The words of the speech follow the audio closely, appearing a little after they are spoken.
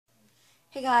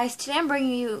Hey guys, today I'm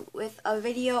bringing you with a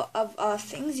video of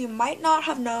things you might not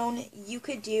have known you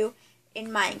could do in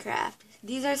Minecraft.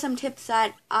 These are some tips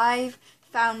that I've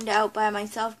found out by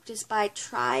myself just by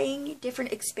trying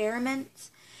different experiments,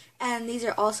 and these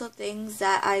are also things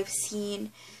that I've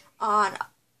seen on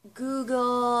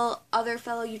Google, other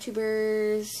fellow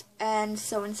YouTubers, and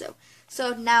so and so.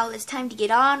 So now it's time to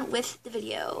get on with the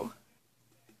video.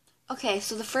 Okay,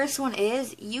 so the first one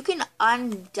is you can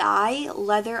undye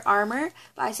leather armor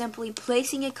by simply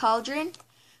placing a cauldron,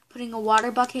 putting a water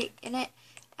bucket in it,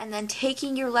 and then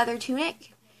taking your leather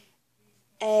tunic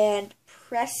and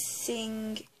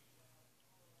pressing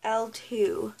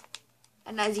L2.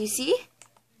 And as you see,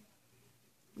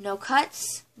 no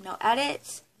cuts, no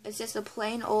edits, it's just a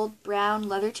plain old brown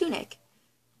leather tunic,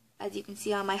 as you can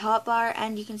see on my hotbar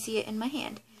and you can see it in my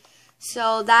hand.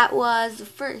 So that was the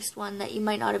first one that you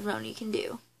might not have known you can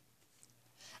do.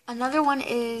 Another one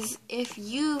is if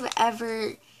you've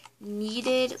ever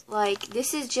needed, like,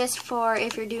 this is just for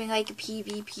if you're doing like a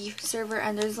PvP server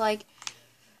and there's like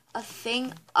a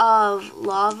thing of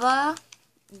lava,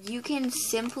 you can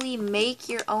simply make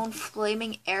your own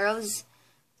flaming arrows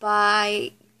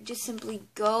by just simply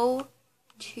go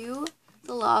to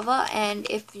the lava, and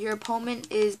if your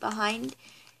opponent is behind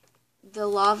the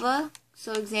lava,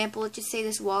 so example, let's just say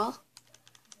this wall,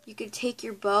 you could take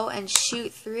your bow and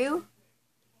shoot through,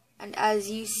 and as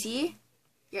you see,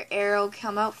 your arrow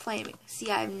come out flaming.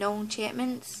 See, I have no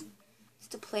enchantments,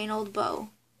 just a plain old bow.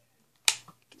 You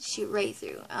can shoot right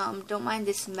through. Don't mind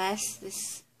this mess,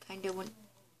 this kind of one.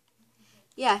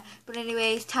 Yeah, but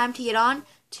anyways, time to get on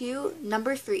to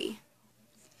number 3.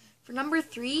 For number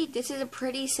 3, this is a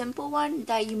pretty simple one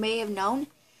that you may have known.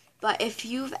 But if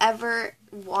you've ever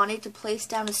wanted to place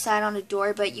down a sign on a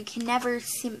door, but you can never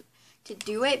seem to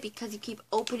do it because you keep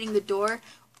opening the door,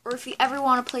 or if you ever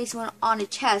want to place one on a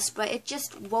chest, but it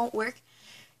just won't work,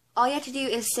 all you have to do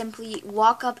is simply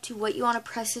walk up to what you want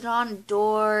to press it on,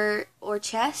 door or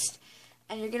chest,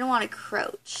 and you're going to want to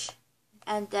crouch.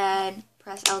 And then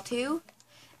press L2.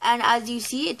 And as you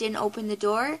see, it didn't open the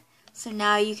door. So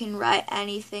now you can write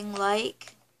anything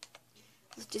like,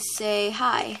 let's just say,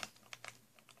 hi.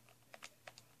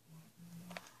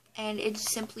 And it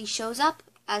simply shows up.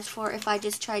 As for if I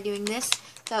just try doing this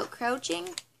without crouching,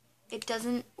 it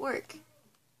doesn't work.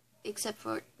 Except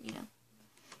for,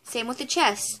 Same with the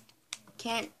chest.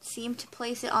 Can't seem to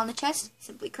place it on the chest.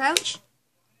 Simply crouch.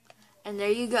 And there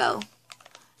you go.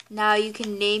 Now you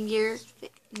can name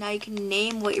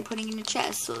what you're putting in the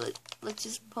chest. So let's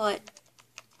just put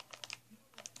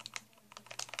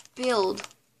build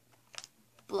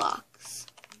blocks.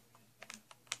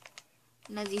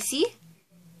 And as you see,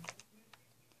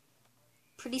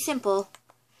 pretty simple.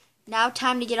 Now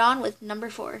time to get on with number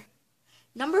 4.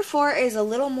 Number 4 is a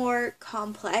little more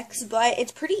complex, but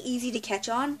it's pretty easy to catch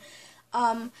on.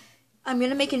 I'm going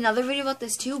to make another video about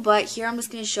this too, but here I'm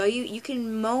just going to show you. You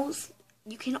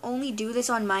can only do this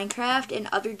on Minecraft and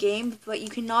other games, but you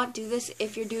cannot do this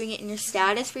if you're doing it in your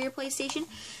status for your PlayStation.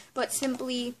 But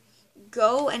simply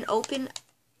go and open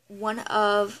one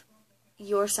of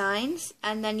your signs,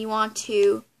 and then you want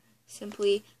to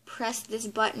simply press this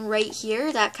button right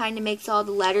here that kind of makes all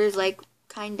the letters like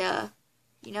kind of,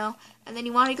 and then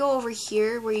you want to go over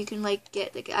here where you can like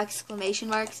get the exclamation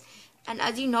marks, and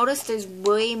as you notice there's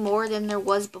way more than there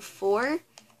was before,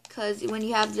 because when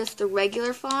you have just the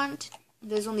regular font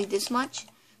there's only this much.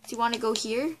 So you want to go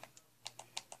here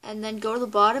and then go to the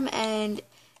bottom, and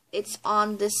it's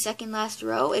on the second last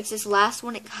row. It's this last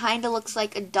one. It kind of looks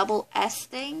like a double S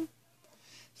thing.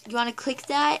 So you want to click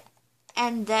that,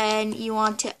 and then you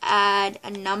want to add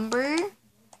a number.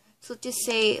 So let's just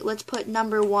say, let's put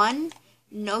number 1,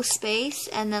 no space,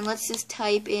 and then let's just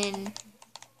type in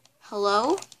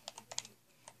hello,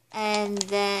 and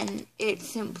then it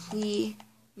simply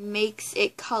makes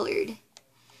it colored.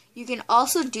 You can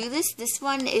also do this. This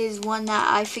one is one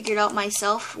that I figured out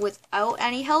myself without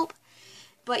any help,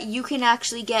 but you can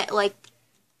actually get like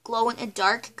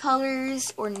glow-in-the-dark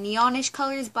colors or neonish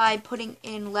colors by putting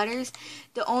in letters.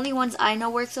 The only ones I know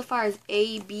work so far is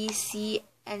A, B, C,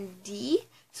 and D.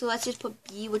 So let's just put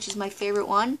B, which is my favorite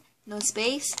one. No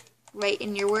space. Right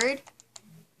in your word.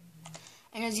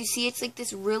 And as you see, it's like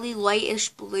this really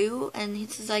lightish blue, and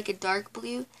this is like a dark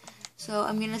blue. So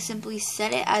I'm going to simply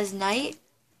set it as night.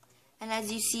 And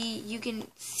as you see, you can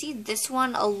see this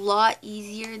one a lot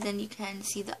easier than you can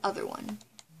see the other one.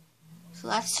 So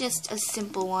that's just a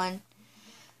simple one.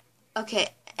 Okay,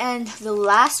 and the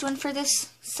last one for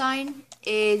this sign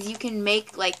is you can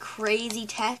make like crazy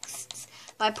texts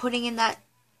by putting in that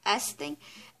S thing,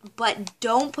 but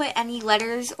don't put any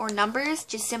letters or numbers,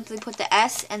 just simply put the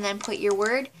S and then put your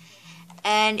word.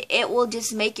 and it will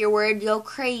just make your word go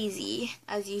crazy,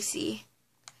 as you see.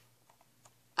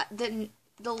 The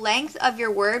length of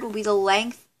your word will be the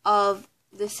length of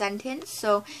the sentence.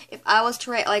 So if I was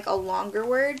to write like a longer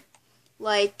word,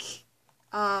 like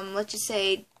let's just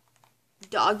say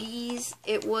doggies,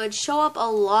 it would show up a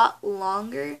lot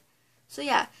longer. So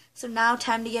yeah, so now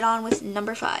time to get on with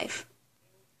number 5.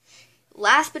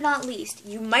 Last but not least,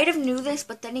 you might have knew this,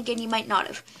 but then again you might not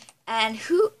have. And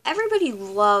everybody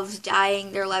loves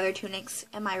dyeing their leather tunics,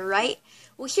 am I right?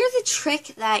 Well, here's a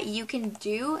trick that you can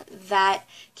do that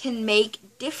can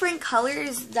make different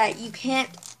colors that you can't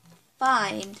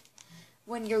find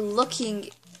when you're looking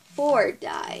for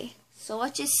dye. So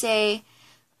let's just say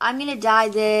I'm going to dye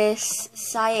this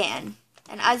cyan.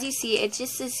 And as you see, it's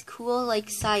just this cool like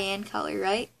cyan color,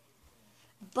 right?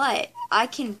 But I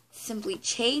can simply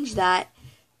change that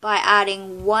by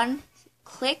adding one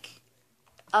click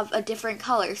of a different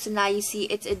color. So now you see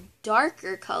it's a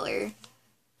darker color.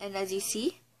 And as you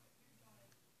see,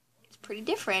 it's pretty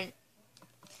different.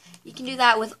 You can do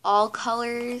that with all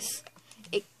colors.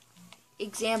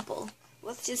 Example,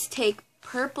 let's just take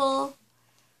purple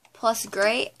plus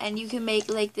gray, and you can make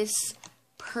like this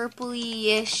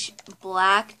purpley-ish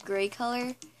black gray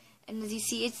color. And as you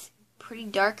see, it's pretty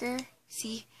darker.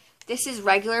 See, this is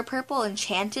regular purple,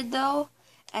 enchanted though,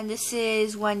 and this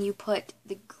is when you put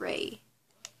the gray.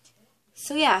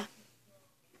 So yeah,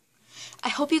 I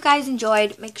hope you guys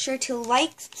enjoyed. Make sure to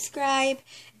like, subscribe,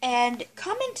 and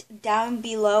comment down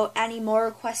below any more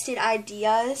requested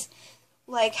ideas,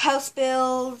 like house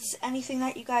builds, anything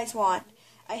that you guys want.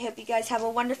 I hope you guys have a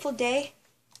wonderful day,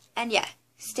 and yeah,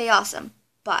 stay awesome.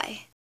 Bye.